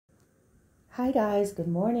Hi guys, good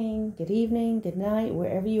morning, good evening, good night,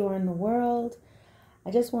 wherever you are in the world.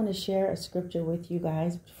 I just want to share a scripture with you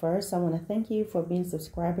guys. First, I want to thank you for being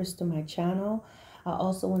subscribers to my channel. I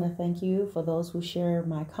also want to thank you for those who share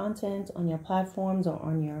my content on your platforms or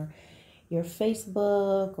on your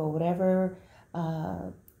Facebook or whatever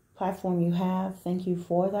platform you have. Thank you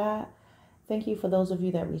for that. Thank you for those of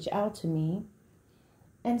you that reach out to me.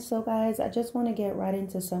 And so guys, I just want to get right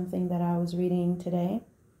into something that I was reading today.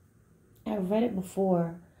 I've read it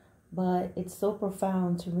before, but it's so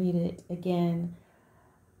profound to read it again.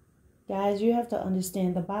 Guys, you have to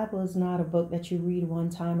understand the Bible is not a book that you read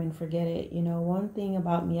one time and forget it. You know, one thing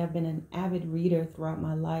about me, I've been an avid reader throughout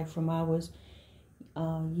my life from I was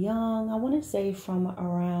young. I want to say from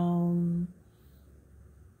around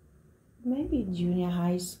maybe junior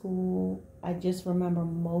high school. I just remember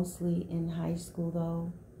mostly in high school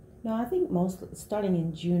though. No, I think mostly starting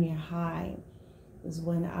in junior high is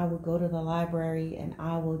when I would go to the library and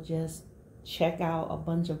I will just check out a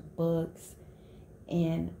bunch of books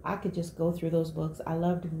and I could just go through those books. I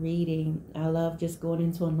loved reading. I loved just going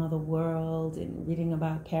into another world and reading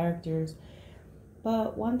about characters.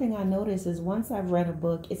 But one thing I noticed is once I've read a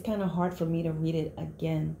book, it's kind of hard for me to read it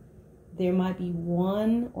again. There might be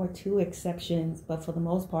one or two exceptions, but for the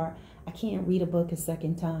most part, I can't read a book a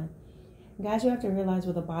second time. Guys, you have to realize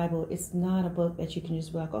with the Bible, it's not a book that you can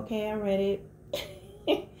just be like, okay, I read it.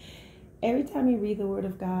 Every time you read the Word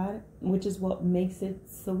of God, which is what makes it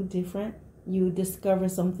so different, you discover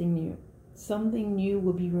something new. Something new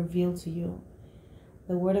will be revealed to you.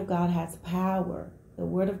 The Word of God has power. The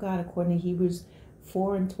Word of God, according to Hebrews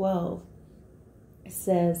 4:12,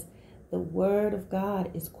 says, the Word of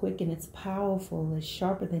God is quick and it's powerful. It's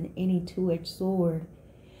sharper than any two-edged sword.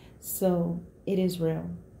 So it is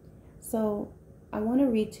real. So I want to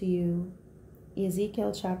read to you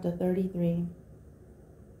Ezekiel chapter 33.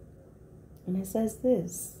 And it says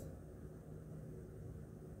this.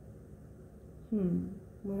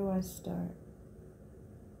 Where do I start?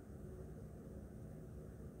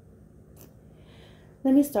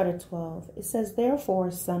 Let me start at 12. It says, therefore,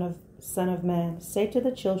 son of man, say to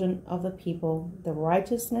the children of the people, the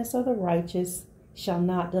righteousness of the righteous shall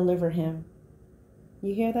not deliver him.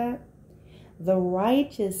 You hear that? The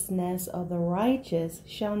righteousness of the righteous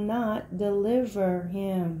shall not deliver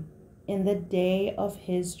him in the day of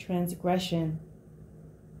his transgression.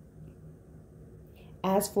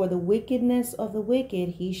 As for the wickedness of the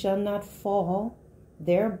wicked, he shall not fall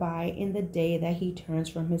thereby in the day that he turns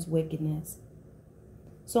from his wickedness.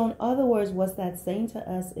 So in other words, what's that saying to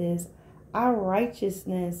us is our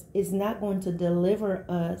righteousness is not going to deliver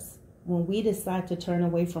us when we decide to turn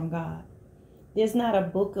away from God. There's not a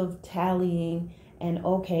book of tallying and,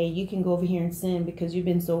 okay, you can go over here and sin because you've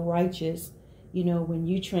been so righteous. You know, when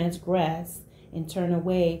you transgress and turn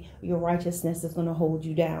away, your righteousness is going to hold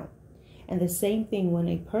you down. And the same thing when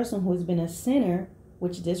a person who has been a sinner,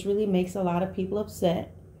 which this really makes a lot of people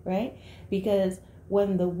upset, right? Because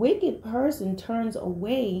when the wicked person turns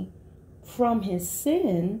away from his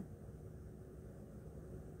sin,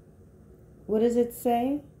 what does it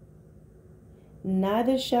say?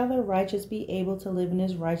 Neither shall the righteous be able to live in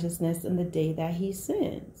his righteousness in the day that he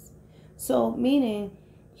sins. So meaning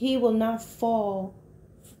he will not fall.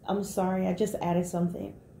 I'm sorry, I just added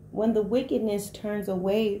something. When the wickedness turns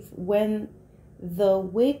away, when the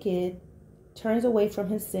wicked turns away from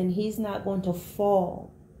his sin, he's not going to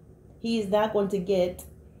fall. He's not going to get,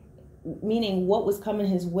 meaning what was coming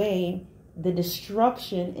his way, the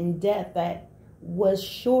destruction and death that was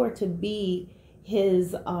sure to be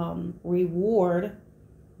his reward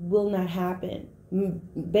will not happen.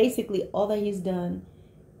 Basically, all that he's done,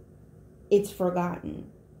 it's forgotten.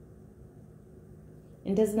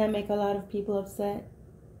 And doesn't that make a lot of people upset?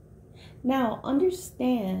 Now,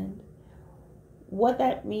 understand what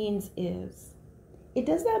that means is, it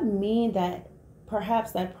does not mean that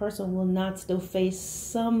perhaps that person will not still face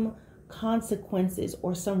some consequences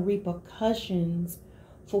or some repercussions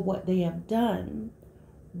for what they have done.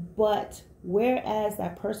 But whereas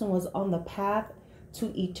that person was on the path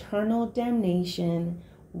to eternal damnation,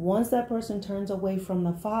 once that person turns away from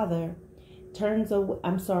the Father, once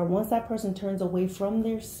that person turns away from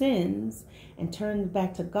their sins and turns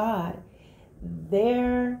back to God,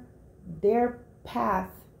 their path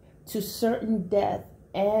to certain death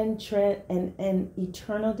and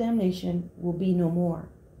eternal damnation will be no more.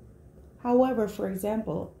 However, for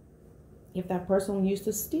example, if that person used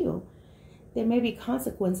to steal, there may be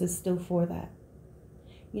consequences still for that.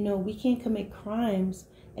 You know, we can't commit crimes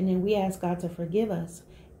and then we ask God to forgive us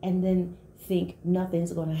and then think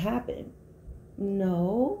nothing's going to happen.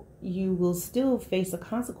 No, you will still face the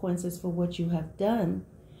consequences for what you have done.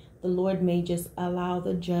 the Lord may just allow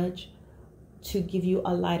the judge to give you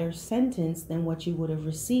a lighter sentence than what you would have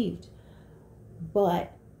received.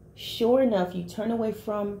 But sure enough, you turn away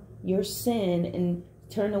from your sin and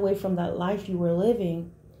turn away from that life you were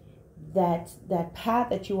living, that path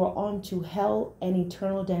that you were on to hell and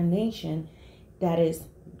eternal damnation, that is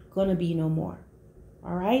going to be no more.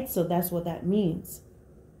 All right, so that's what that means.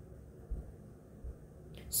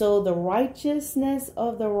 So the righteousness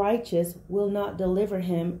of the righteous will not deliver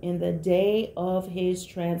him in the day of his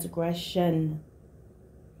transgression.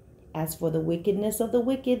 As for the wickedness of the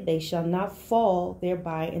wicked, they shall not fall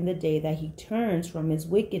thereby in the day that he turns from his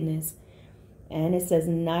wickedness. And it says,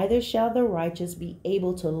 neither shall the righteous be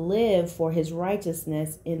able to live for his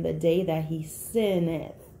righteousness in the day that he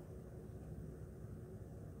sinneth.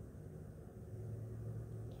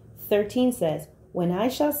 13 says, when I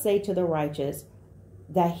shall say to the righteous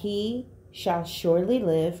that he shall surely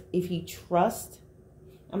live if he trust,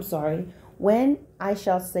 when I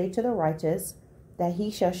shall say to the righteous that he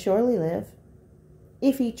shall surely live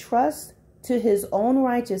if he trusts to his own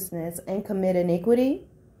righteousness and commit iniquity,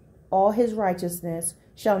 all his righteousness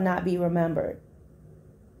shall not be remembered.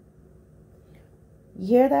 You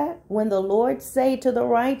hear that? When the Lord say to the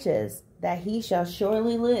righteous that he shall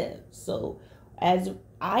surely live. So as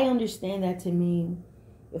I understand that to mean,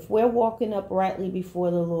 if we're walking uprightly before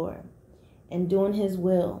the Lord and doing his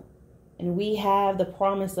will, and we have the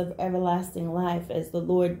promise of everlasting life, as the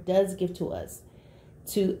Lord does give to us,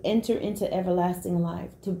 to enter into everlasting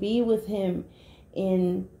life, to be with him,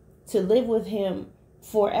 to live with him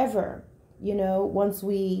forever, once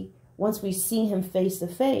we see him face to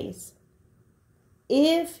face.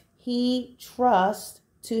 If he trusts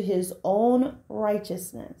to his own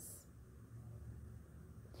righteousness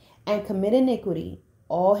and commit iniquity,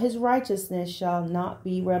 all his righteousness shall not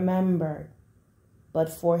be remembered,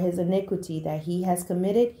 but for his iniquity that he has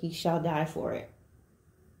committed, he shall die for it.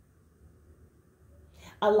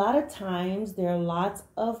 A lot of times there are lots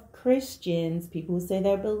of Christians, people who say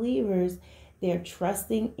they're believers, they're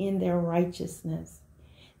trusting in their righteousness.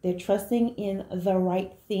 They're trusting in the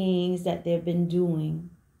right things that they've been doing.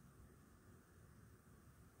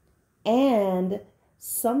 And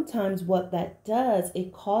sometimes what that does,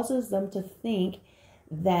 it causes them to think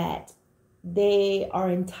that they are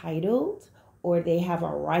entitled or they have a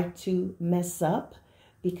right to mess up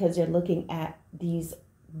because they're looking at these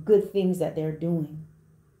good things that they're doing.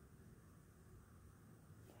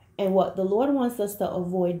 And what the Lord wants us to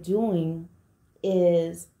avoid doing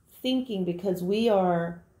is thinking, because we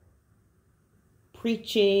are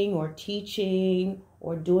preaching or teaching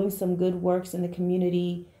or doing some good works in the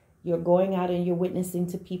community, you're going out and you're witnessing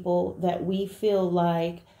to people, that we feel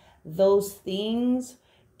like those things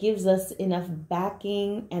gives us enough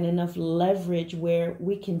backing and enough leverage where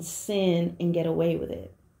we can sin and get away with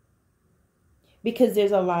it. Because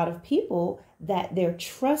there's a lot of people that they're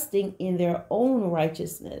trusting in their own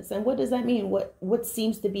righteousness. And what does that mean? What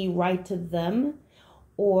seems to be right to them,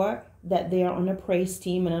 or that they're on a praise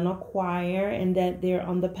team and on a choir, and that they're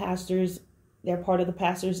on the pastor's, they're part of the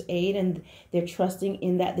pastor's aid, and they're trusting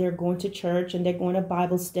in that they're going to church and they're going to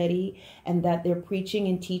Bible study and that they're preaching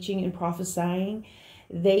and teaching and prophesying.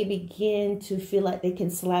 They begin to feel like they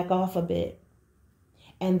can slack off a bit,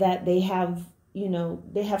 and that they have,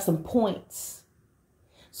 they have some points.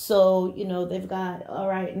 So, they've got, all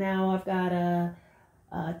right, now I've got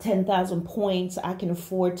 10,000 points. I can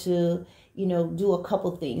afford to, do a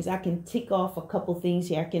couple things. I can tick off a couple things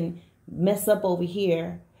here. I can mess up over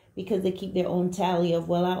here, because they keep their own tally of,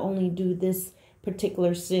 well, I only do this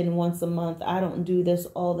particular sin once a month. I don't do this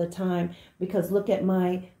all the time, because look at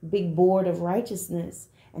my big board of righteousness.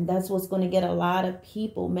 And that's what's going to get a lot of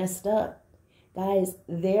people messed up. Guys,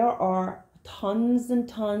 there are tons and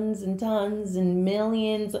tons and tons and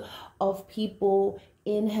millions of people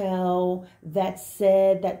in hell that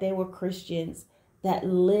said that they were Christians, that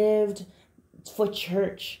lived for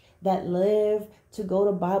church, that lived to go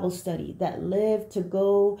to Bible study, that lived to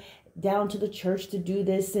go down to the church to do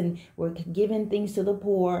this, and were giving things to the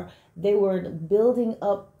poor. They were building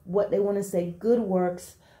up what they want to say good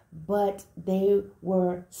works, but they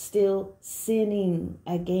were still sinning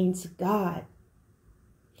against God.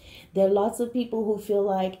 There are lots of people who feel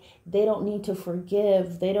like they don't need to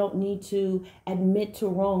forgive. They don't need to admit to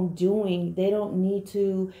wrongdoing. They don't need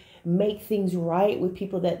to make things right with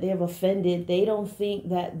people that they've offended. They don't think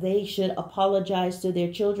that they should apologize to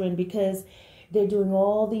their children because they're doing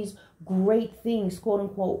all these great things, quote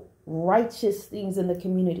unquote, righteous things in the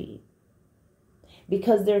community.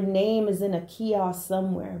 Because their name is in a kiosk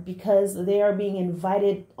somewhere, because they are being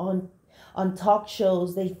invited on talk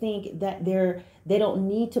shows. They think that they don't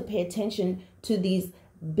need to pay attention to these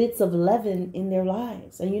bits of leaven in their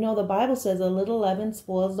lives. And the Bible says a little leaven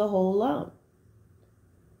spoils the whole lump.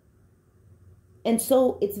 And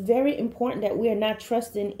so it's very important that we are not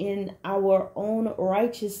trusting in our own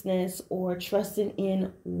righteousness or trusting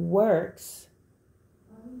in works.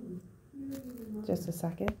 Just a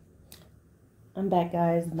second. I'm back,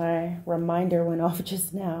 guys. My reminder went off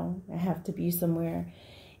just now. I have to be somewhere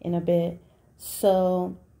in a bit.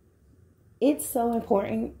 So it's so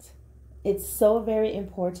important. It's so very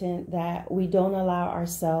important that we don't allow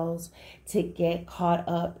ourselves to get caught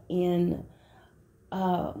up in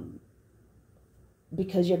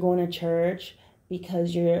because you're going to church,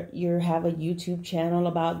 because you have a YouTube channel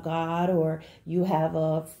about God, or you have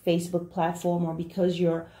a Facebook platform, or because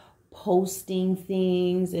you're posting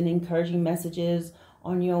things and encouraging messages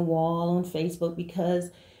on your wall on Facebook,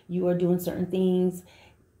 because you are doing certain things.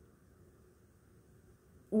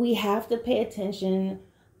 We have to pay attention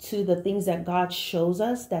to the things that God shows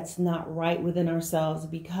us that's not right within ourselves,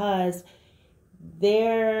 because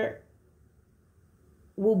there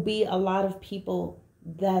will be a lot of people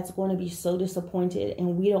that's going to be so disappointed,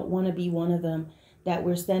 and we don't want to be one of them, that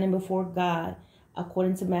we're standing before God,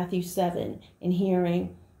 according to Matthew 7, and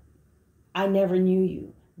hearing, I never knew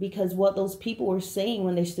you. Because what those people were saying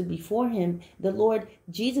when they stood before him, the Lord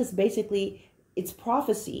Jesus, basically, it's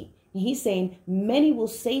prophecy. And he's saying, many will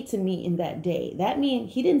say to me in that day. That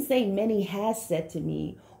means he didn't say many has said to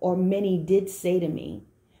me, or many did say to me.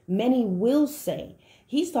 Many will say.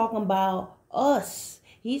 He's talking about us.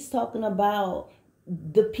 He's talking about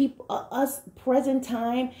the people, us present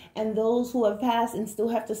time, and those who have passed and still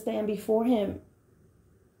have to stand before him.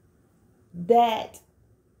 That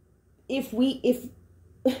if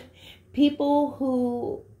people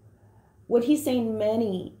who, when he's saying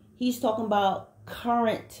many, he's talking about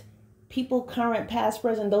current people, current, past,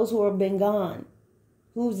 present, those who have been gone,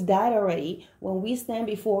 who's died already. When we stand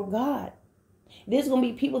before God, there's going to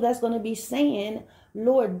be people that's going to be saying,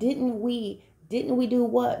 Lord, didn't we do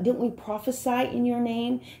what? Didn't we prophesy in your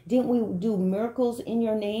name? Didn't we do miracles in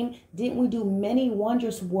your name? Didn't we do many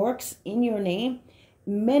wondrous works in your name?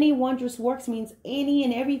 Many wondrous works means any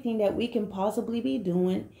and everything that we can possibly be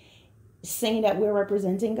doing, saying that we're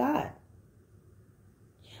representing God.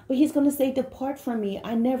 But he's going to say, depart from me,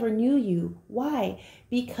 I never knew you. Why?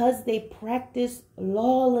 Because they practice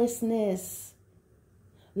lawlessness.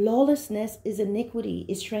 Lawlessness is iniquity,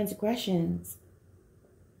 is transgressions.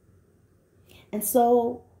 And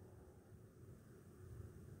so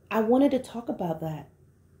I wanted to talk about that.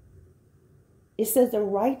 It says the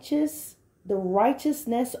righteousness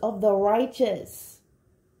of the righteous.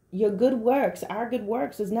 Your good works, our good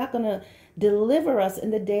works, is not going to deliver us in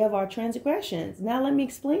the day of our transgressions. Now let me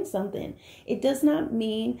explain something. It does not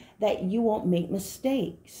mean that you won't make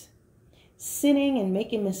mistakes. Sinning and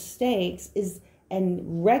making mistakes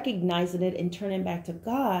and recognizing it and turning back to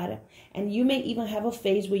God. And you may even have a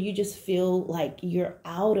phase where you just feel like you're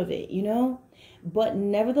out of it, But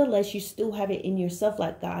nevertheless, you still have it in yourself,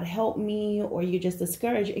 like, God, help me, or you're just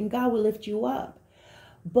discouraged, and God will lift you up.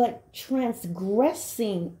 But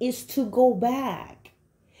transgressing is to go back.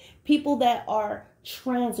 People that are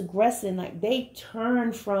transgressing, like they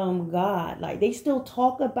turn from God, like they still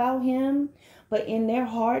talk about him, but in their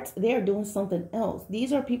hearts, they're doing something else.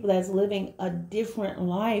 These are people that's living a different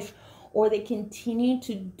life, or they continue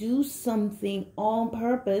to do something on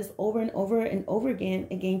purpose over and over and over again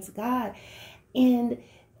against God. And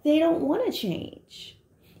they don't want to change.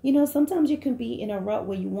 Sometimes you can be in a rut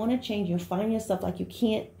where you want to change. You find yourself like you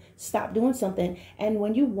can't stop doing something. And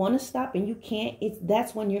when you want to stop and you can't,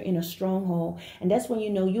 that's when you're in a stronghold. And that's when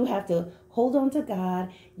you have to hold on to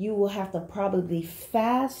God. You will have to probably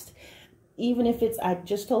fast. Even if I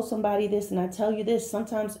just told somebody this and I tell you this,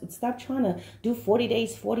 sometimes stop trying to do 40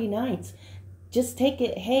 days, 40 nights. Just take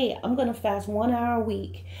it. Hey, I'm going to fast 1 hour a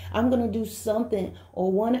week. I'm going to do something, or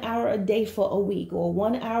 1 hour a day for a week, or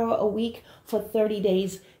 1 hour a week for 30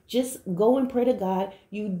 days. Just go and pray to God.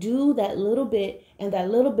 You do that little bit, and that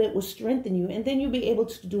little bit will strengthen you. And then you'll be able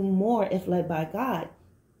to do more if led by God.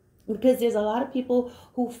 Because there's a lot of people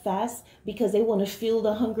who fast because they want to feel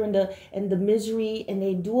the hunger and the misery, and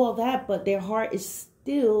they do all that, but their heart is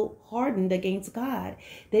still hardened against God.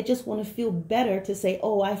 They just want to feel better to say,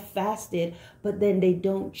 oh, I fasted, but then they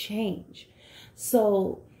don't change.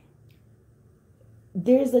 So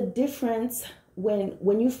there's a difference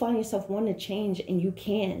when you find yourself wanting to change and you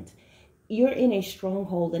can't. You're in a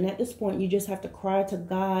stronghold, and at this point you just have to cry to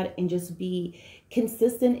God and just be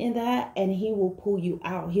consistent in that, and he will pull you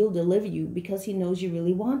out. He'll deliver you because he knows you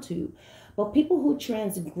really want to. But people who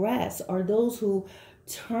transgress are those who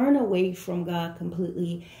turn away from God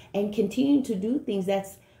completely and continue to do things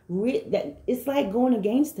that's That it's like going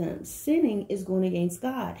against him. Sinning is going against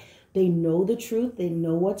God. They know the truth. They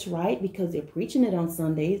know what's right because they're preaching it on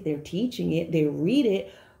Sundays. They're teaching it. They read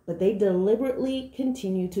it, but they deliberately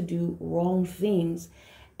continue to do wrong things.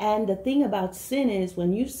 And the thing about sin is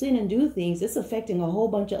when you sin and do things, it's affecting a whole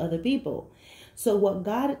bunch of other people. So what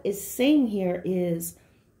God is saying here is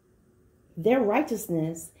their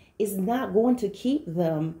righteousness is not going to keep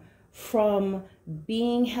them from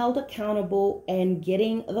being held accountable and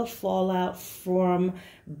getting the fallout from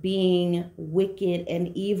being wicked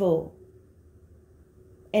and evil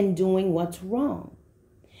and doing what's wrong.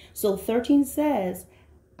 So 13 says,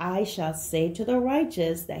 I shall say to the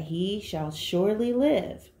righteous that he shall surely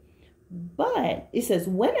live. But it says,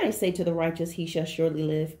 when I say to the righteous, he shall surely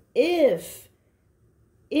live, if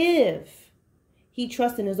he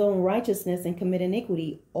trust in his own righteousness and commit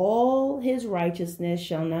iniquity, all his righteousness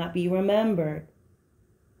shall not be remembered.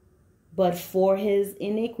 But for his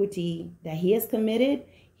iniquity that he has committed,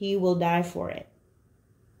 he will die for it.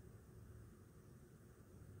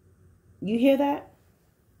 You hear that?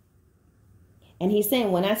 And he's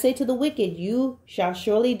saying, when I say to the wicked, you shall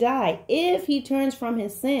surely die, if he turns from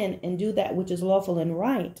his sin and do that which is lawful and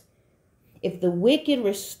right. If the wicked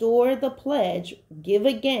restore the pledge, give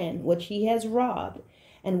again what he has robbed,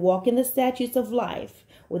 and walk in the statutes of life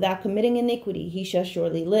without committing iniquity, he shall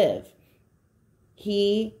surely live.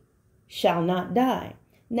 He shall not die.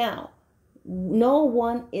 Now, no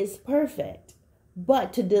one is perfect,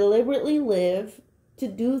 but to deliberately live, to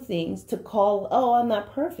do things, to call, oh, I'm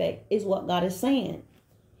not perfect, is what God is saying.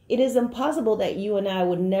 It is impossible that you and I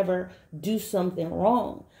would never do something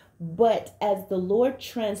wrong. But as the Lord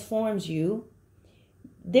transforms you,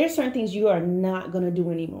 there's certain things you are not going to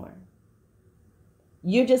do anymore.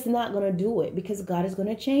 You're just not going to do it because God is going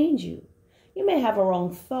to change you. You may have a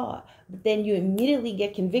wrong thought, but then you immediately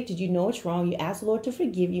get convicted. You know it's wrong. You ask the Lord to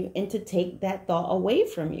forgive you and to take that thought away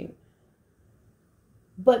from you.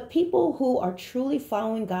 But people who are truly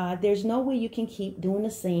following God, there's no way you can keep doing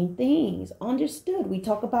the same things. Understood. We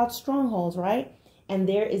talk about strongholds, right? And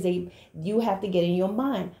you have to get in your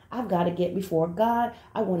mind, I've got to get before God.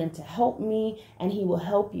 I want him to help me and he will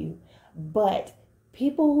help you. But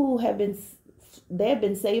people who have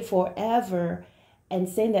been saved forever and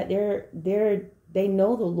saying that they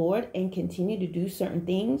know the Lord and continue to do certain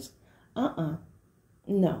things,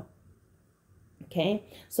 no. Okay.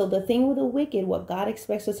 So the thing with the wicked, what God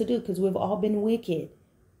expects us to do, because we've all been wicked,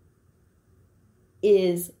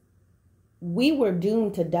 is we were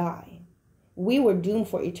doomed to die. We were doomed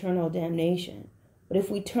for eternal damnation. But if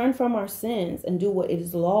we turn from our sins and do what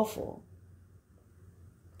is lawful,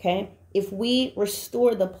 okay, if we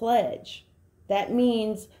restore the pledge, that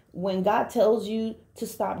means when God tells you to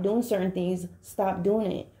stop doing certain things, stop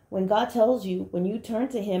doing it. When God tells you, when you turn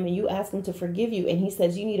to him and you ask him to forgive you, and he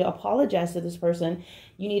says you need to apologize to this person,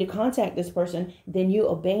 you need to contact this person, then you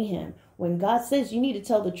obey him. When God says you need to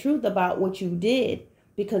tell the truth about what you did,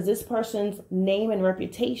 because this person's name and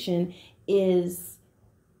reputation is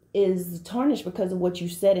tarnished because of what you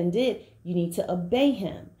said and did, you need to obey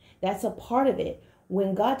him. That's a part of it.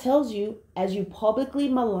 When God tells you, as you publicly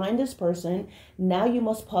malign this person, now you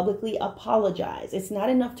must publicly apologize. It's not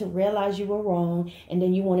enough to realize you were wrong and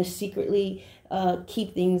then you want to secretly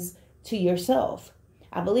keep things to yourself.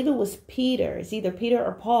 I believe it was Peter. It's either Peter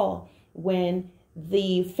or Paul, when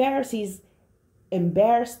the Pharisees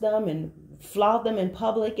embarrassed them and flogged them in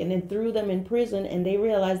public and then threw them in prison, and they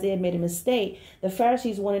realized they had made a mistake. The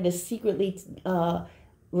Pharisees wanted to secretly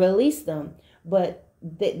release them, but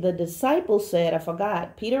the disciples said, I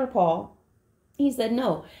forgot, Peter or Paul, he said,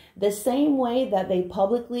 no, the same way that they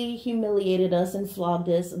publicly humiliated us and flogged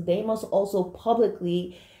us, they must also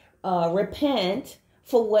publicly repent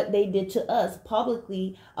for what they did to us,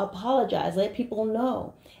 publicly apologize, let people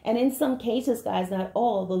know. And in some cases, guys, not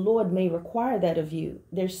all, the Lord may require that of you.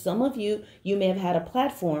 There's some of you, you may have had a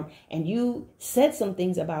platform and you said some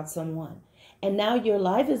things about someone, and now your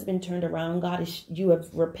life has been turned around. You have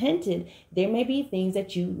repented. There may be things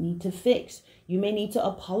that you need to fix. You may need to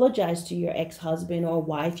apologize to your ex-husband or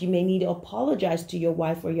wife. You may need to apologize to your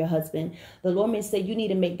wife or your husband. The Lord may say you need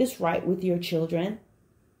to make this right with your children.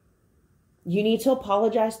 You need to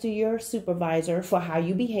apologize to your supervisor for how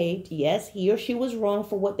you behaved. Yes, he or she was wrong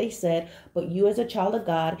for what they said, but you as a child of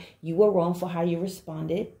God, you were wrong for how you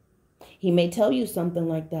responded. He may tell you something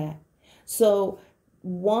like that. So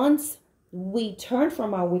once we turn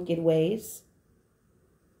from our wicked ways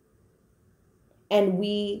and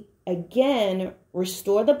we again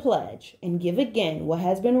restore the pledge and give again what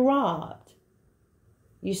has been robbed,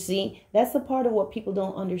 you see, that's the part of what people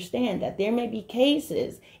don't understand, that there may be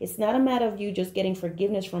cases. It's not a matter of you just getting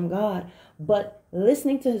forgiveness from God, but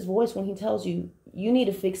Listening to his voice when he tells you, you need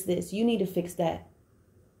to fix this, you need to fix that.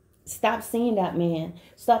 Stop seeing that man.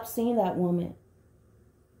 Stop seeing that woman.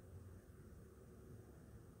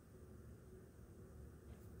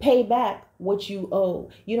 Pay back what you owe.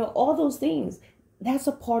 All those things. That's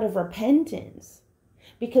a part of repentance.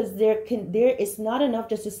 Because it's not enough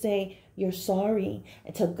just to say you're sorry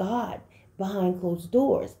to God behind closed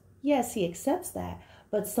doors. Yes, he accepts that.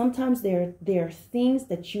 But sometimes there are things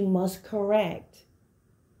that you must correct.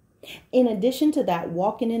 In addition to that,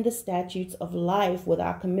 walking in the statutes of life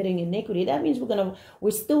without committing iniquity, that means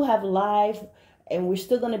we still have life and we're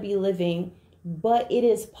still going to be living, but it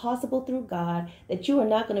is possible through God that you are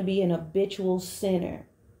not going to be an habitual sinner.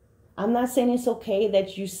 I'm not saying it's okay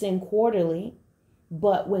that you sin quarterly,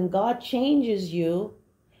 but when God changes you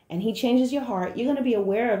and he changes your heart, you're going to be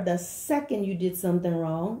aware of the second you did something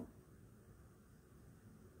wrong.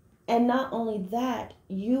 And not only that,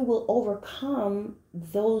 you will overcome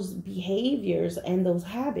those behaviors and those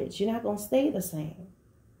habits. You're not going to stay the same.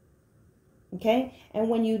 Okay? And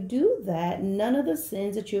when you do that, none of the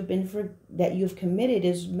sins that you've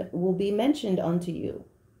committed will be mentioned unto you.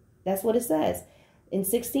 That's what it says. In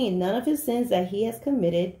 16, none of his sins that he has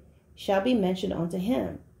committed shall be mentioned unto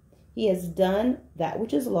him. He has done that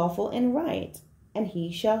which is lawful and right, and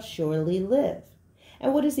he shall surely live.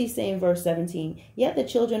 And what does he say in verse 17? Yet the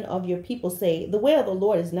children of your people say, the way of the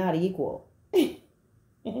Lord is not equal.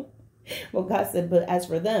 Well, God said, but as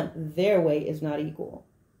for them, their way is not equal.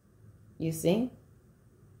 You see?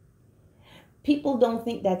 People don't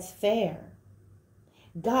think that's fair.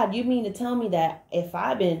 God, you mean to tell me that if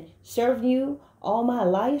I've been serving you all my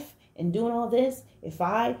life and doing all this, if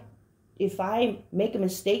I make a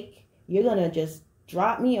mistake, you're going to just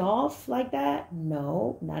drop me off like that?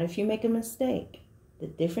 No, not if you make a mistake. The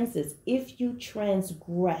difference is if you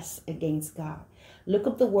transgress against God. Look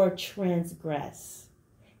up the word transgress.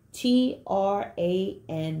 Trangress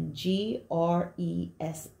and see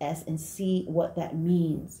what that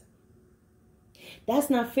means. That's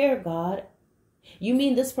not fair, God. You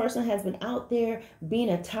mean this person has been out there being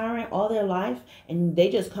a tyrant all their life and they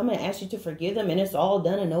just come and ask you to forgive them and it's all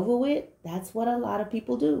done and over with? That's what a lot of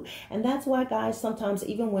people do. And that's why, guys, sometimes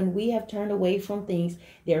even when we have turned away from things,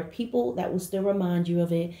 there are people that will still remind you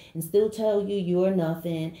of it and still tell you you're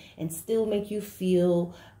nothing and still make you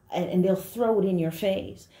feel, and they'll throw it in your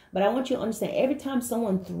face. But I want you to understand, every time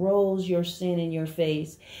someone throws your sin in your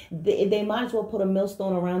face, they might as well put a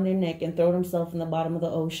millstone around their neck and throw themselves in the bottom of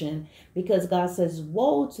the ocean. Because God says,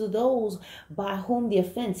 woe to those by whom the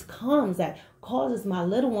offense comes that causes my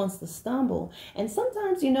little ones to stumble. And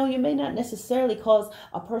sometimes, you may not necessarily cause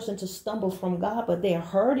a person to stumble from God, but they're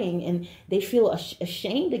hurting and they feel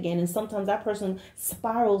ashamed again. And sometimes that person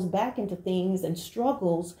spirals back into things and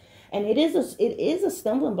struggles. And it is a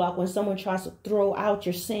stumbling block when someone tries to throw out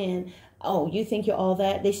your sin. Oh, you think you're all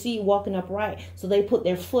that? They see you walking upright, so they put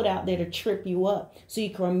their foot out there to trip you up so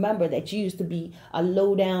you can remember that you used to be a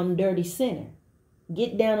low down, dirty sinner.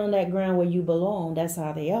 Get down on that ground where you belong. That's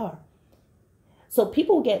how they are. So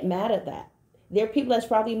people get mad at that. There are people that's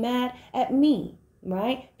probably mad at me,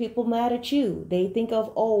 right? People mad at you. They think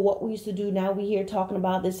of, oh, what we used to do. Now we here talking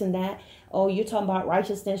about this and that. Oh, you're talking about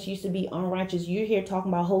righteousness used to be unrighteous. You're here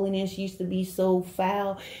talking about holiness used to be so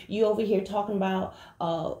foul. You over here talking about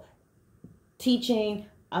teaching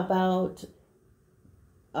about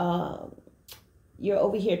you're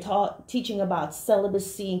over here teaching about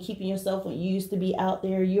celibacy and keeping yourself when you used to be out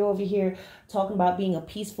there. You're over here talking about being a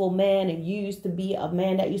peaceful man, and you used to be a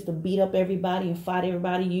man that used to beat up everybody and fight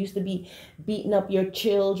everybody. You used to be beating up your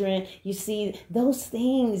children. You see, those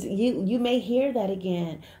things, you may hear that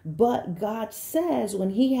again. But God says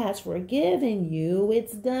when he has forgiven you,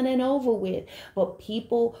 it's done and over with. But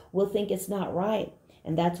people will think it's not right.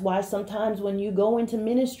 And that's why sometimes when you go into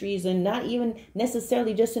ministries, and not even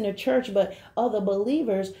necessarily just in a church, but other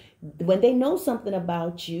believers, when they know something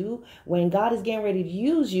about you, when God is getting ready to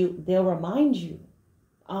use you, they'll remind you,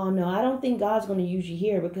 oh no, I don't think God's going to use you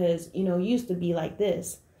here because, you used to be like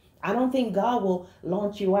this. I don't think God will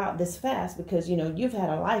launch you out this fast because, you've had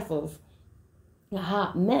a life of a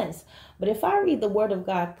hot mess. But if I read the word of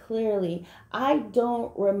God clearly, I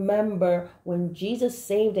don't remember when Jesus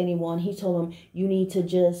saved anyone, he told them, you need to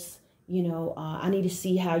just, I need to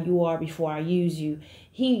see how you are before I use you.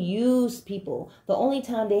 He used people. The only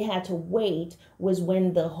time they had to wait was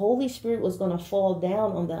when the Holy Spirit was going to fall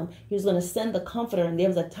down on them. He was going to send the comforter, and there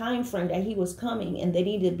was a time frame that he was coming, and they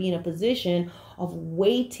needed to be in a position of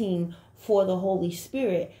waiting for the Holy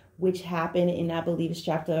Spirit, which happened in, I believe it's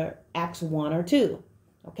Acts 1 or 2.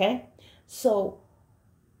 Okay. So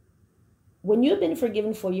when you've been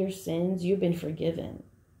forgiven for your sins, you've been forgiven.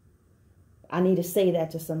 I need to say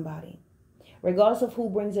that to somebody. Regardless of who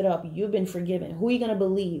brings it up, you've been forgiven. Who are you going to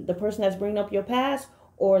believe? The person that's bringing up your past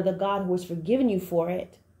or the God who has forgiven you for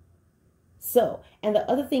it? So, and the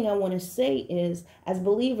other thing I want to say is, as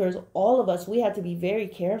believers, all of us, we have to be very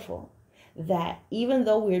careful that even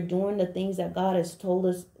though we're doing the things that God has told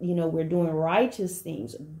us, we're doing righteous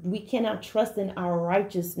things, we cannot trust in our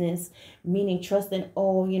righteousness, meaning trust in,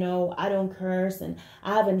 I don't curse and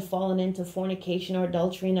I haven't fallen into fornication or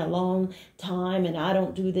adultery in a long time and I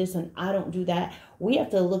don't do this and I don't do that. We have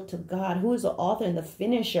to look to God, who is the author and the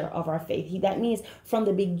finisher of our faith. That means from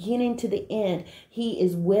the beginning to the end, he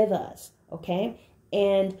is with us. Okay.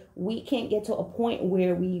 And we can't get to a point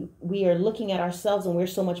where we are looking at ourselves and we're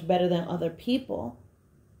so much better than other people.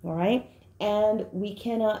 All right. And we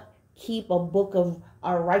cannot keep a book of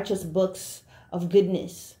our righteous books of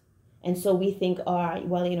goodness. And so we think, all right,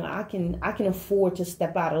 well, I can afford to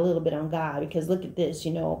step out a little bit on God because look at this,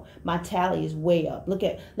 my tally is way up. Look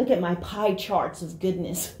at my pie charts of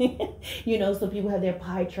goodness. So people have their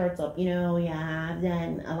pie charts up, I've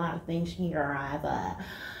done a lot of things here. I've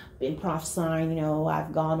been prophesying,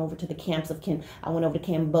 I've gone over to the camps I went over to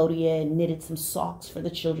Cambodia and knitted some socks for the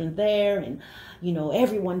children there. And,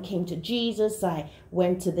 everyone came to Jesus. I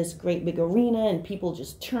went to this great big arena and people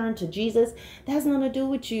just turned to Jesus. That has nothing to do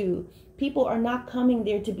with you. People are not coming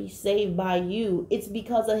there to be saved by you. It's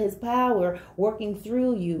because of his power working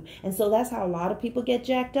through you. And so that's how a lot of people get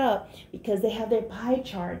jacked up, because they have their pie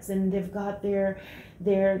charts and they've got their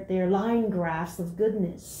line graphs of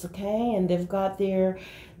goodness. Okay. And they've got their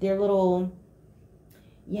little,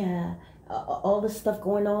 all the stuff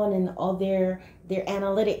going on and all their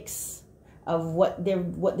analytics of what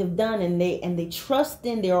they've done, and they trust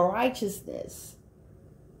in their righteousness.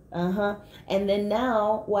 And then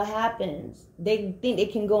now what happens? They think they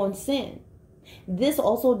can go and sin. This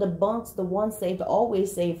also debunks the once saved,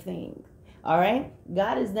 always saved thing. All right.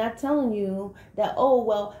 God is not telling you that, oh,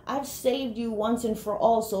 well, I've saved you once and for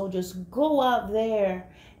all, so just go out there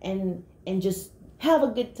and just have a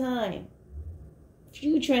good time. If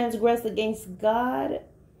you transgress against God,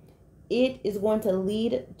 it is going to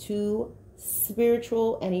lead to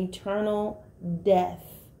spiritual and eternal death.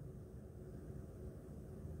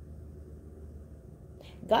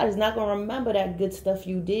 God is not going to remember that good stuff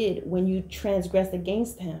you did when you transgressed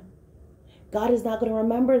against him. God is not going to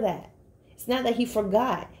remember that. It's not that he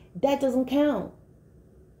forgot. That doesn't count.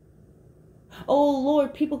 Oh,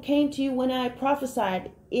 Lord, people came to you when I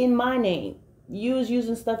prophesied in my name. You was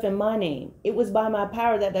using stuff in my name. It was by my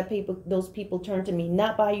power that those people turned to me,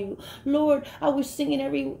 not by you. Lord, I was singing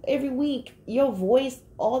every week. Your voice,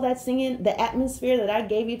 all that singing, the atmosphere that I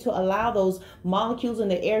gave you to allow those molecules in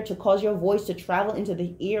the air to cause your voice to travel into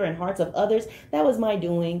the ear and hearts of others, that was my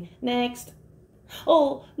doing. Next.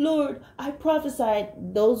 Oh, Lord, I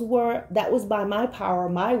prophesied. That was by my power,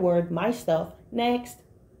 my word, my stuff. Next.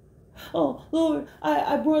 Oh, Lord,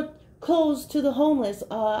 I brought clothes to the homeless.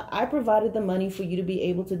 I provided the money for you to be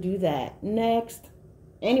able to do that. Next.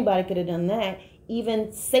 Anybody could have done that.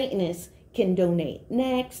 Even Satanists can donate.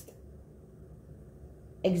 Next.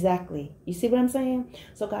 Exactly. You see what I'm saying?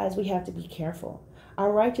 So guys, we have to be careful.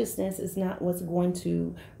 Our righteousness is not what's going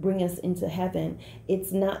to bring us into heaven.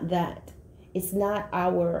 It's not that. It's not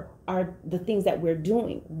the things that we're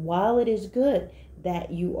doing. While it is good that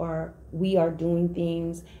we are doing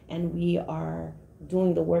things and we are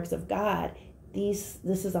doing the works of God, this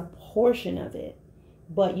is a portion of it.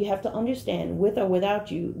 But you have to understand, with or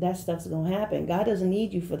without you, that stuff's going to happen. God doesn't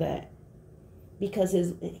need you for that, because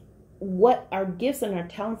what our gifts and our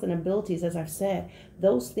talents and abilities, as I've said,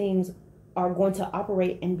 those things are going to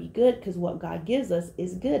operate and be good, because what God gives us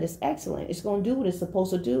is good. It's excellent. It's going to do what it's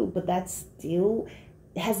supposed to do, but that still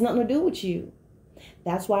has nothing to do with you.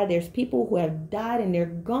 That's why there's people who have died and they're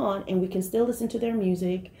gone, and we can still listen to their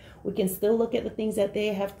music. We can still look at the things that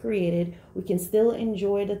they have created. We can still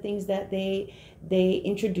enjoy the things that they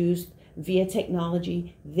introduced via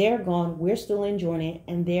technology. They're gone. We're still enjoying it,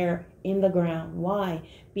 and they're in the ground. Why?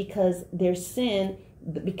 Because their sin,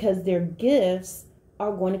 because their gifts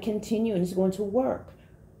are going to continue and it's going to work,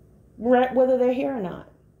 whether they're here or not.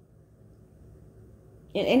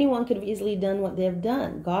 And anyone could have easily done what they've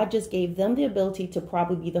done. God just gave them the ability to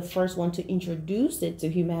probably be the first one to introduce it to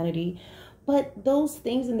humanity. But those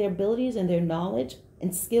things and their abilities and their knowledge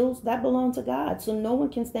and skills, that belong to God. So no one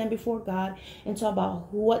can stand before God and talk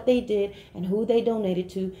about what they did and who they donated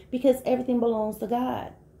to, because everything belongs to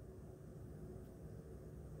God.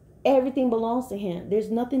 Everything belongs to him.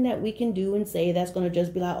 There's nothing that we can do and say that's going to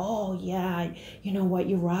just be like, oh yeah, you know what,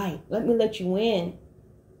 you're right. Let me let you in.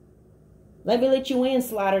 Let me let you in,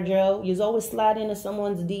 Slider Joe. You're always sliding into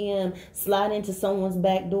someone's DM, sliding into someone's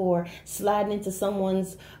back door, sliding into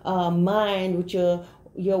someone's mind with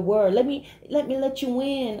your word. Let me let you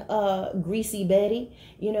in, Greasy Betty.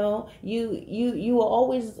 You know, you are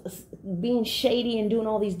always being shady and doing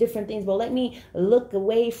all these different things, but let me look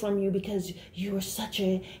away from you because you are such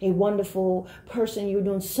a wonderful person. You're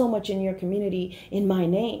doing so much in your community in my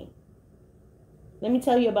name. Let me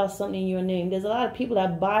tell you about something in your name. There's a lot of people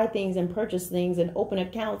that buy things and purchase things and open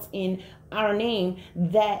accounts in our name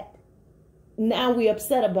that now we're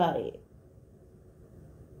upset about it.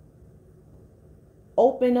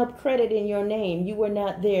 Open up credit in your name. You were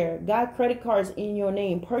not there. Got credit cards in your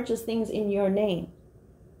name. Purchase things in your name.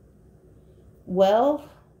 Well,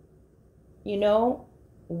 you know,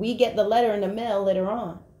 we get the letter in the mail later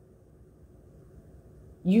on.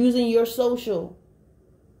 Using your social.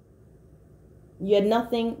 You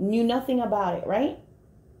knew nothing about it, right?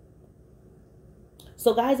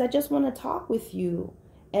 So guys, I just want to talk with you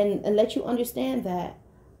and let you understand that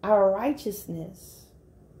our righteousness,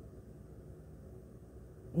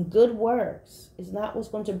 good works, is not what's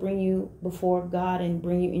going to bring you before God and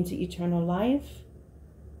bring you into eternal life.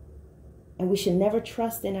 And we should never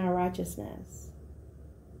trust in our righteousness.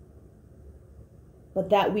 But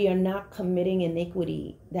that we are not committing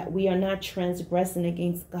iniquity, that we are not transgressing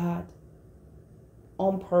against God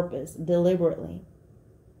on purpose, deliberately.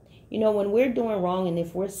 You know, when we're doing wrong and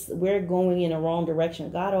if we're going in a wrong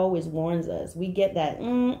direction, God always warns us. We get that,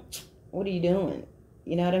 what are you doing?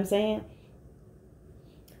 You know what I'm saying?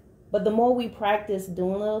 But the more we practice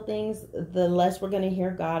doing little things, the less we're going to hear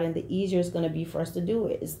God and the easier it's going to be for us to do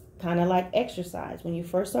it. It's kind of like exercise. When you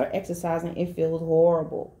first start exercising, it feels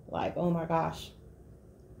horrible. Like, oh my gosh.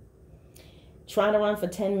 Trying to run for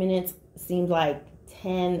 10 minutes seems like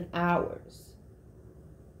 10 hours.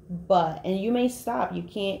 And you may stop, you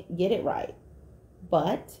can't get it right.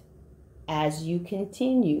 But as you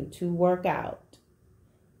continue to work out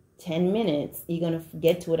 10 minutes, you're going to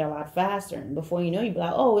get to it a lot faster. And before you know, you'll be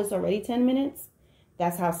like, oh, it's already 10 minutes.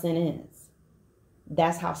 That's how sin is.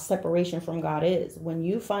 That's how separation from God is. When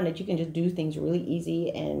you find that you can just do things really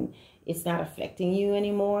easy and it's not affecting you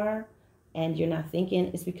anymore and you're not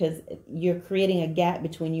thinking, it's because you're creating a gap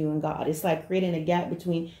between you and God. It's like creating a gap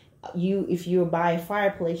between you. If you're by a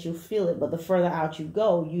fireplace, you'll feel it, but the further out you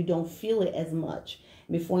go, you don't feel it as much.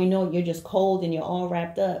 Before you know it, you're just cold and you're all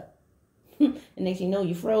wrapped up. And next thing you know,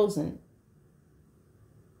 you're frozen.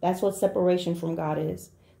 That's what separation from God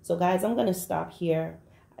is. So guys, I'm going to stop here.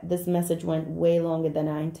 This message went way longer than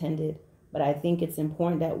I intended, but I think it's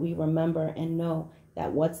important that we remember and know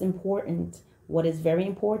that what's important, what is very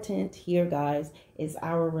important here, guys, is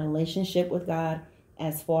our relationship with God,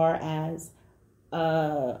 as far as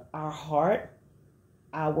our heart,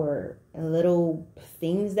 our little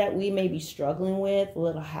things that we may be struggling with,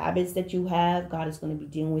 little habits that you have. God is going to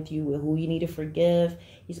be dealing with you with who you need to forgive.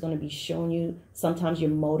 He's going to be showing you sometimes your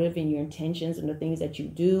motive and your intentions and the things that you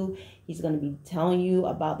do. He's going to be telling you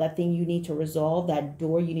about that thing you need to resolve, that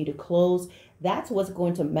door you need to close. That's what's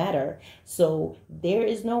going to matter. So there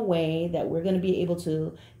is no way that we're going to be able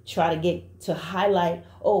to try to get to highlight,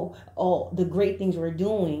 all the great things we're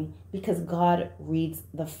doing, because God reads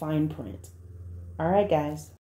the fine print. All right, guys.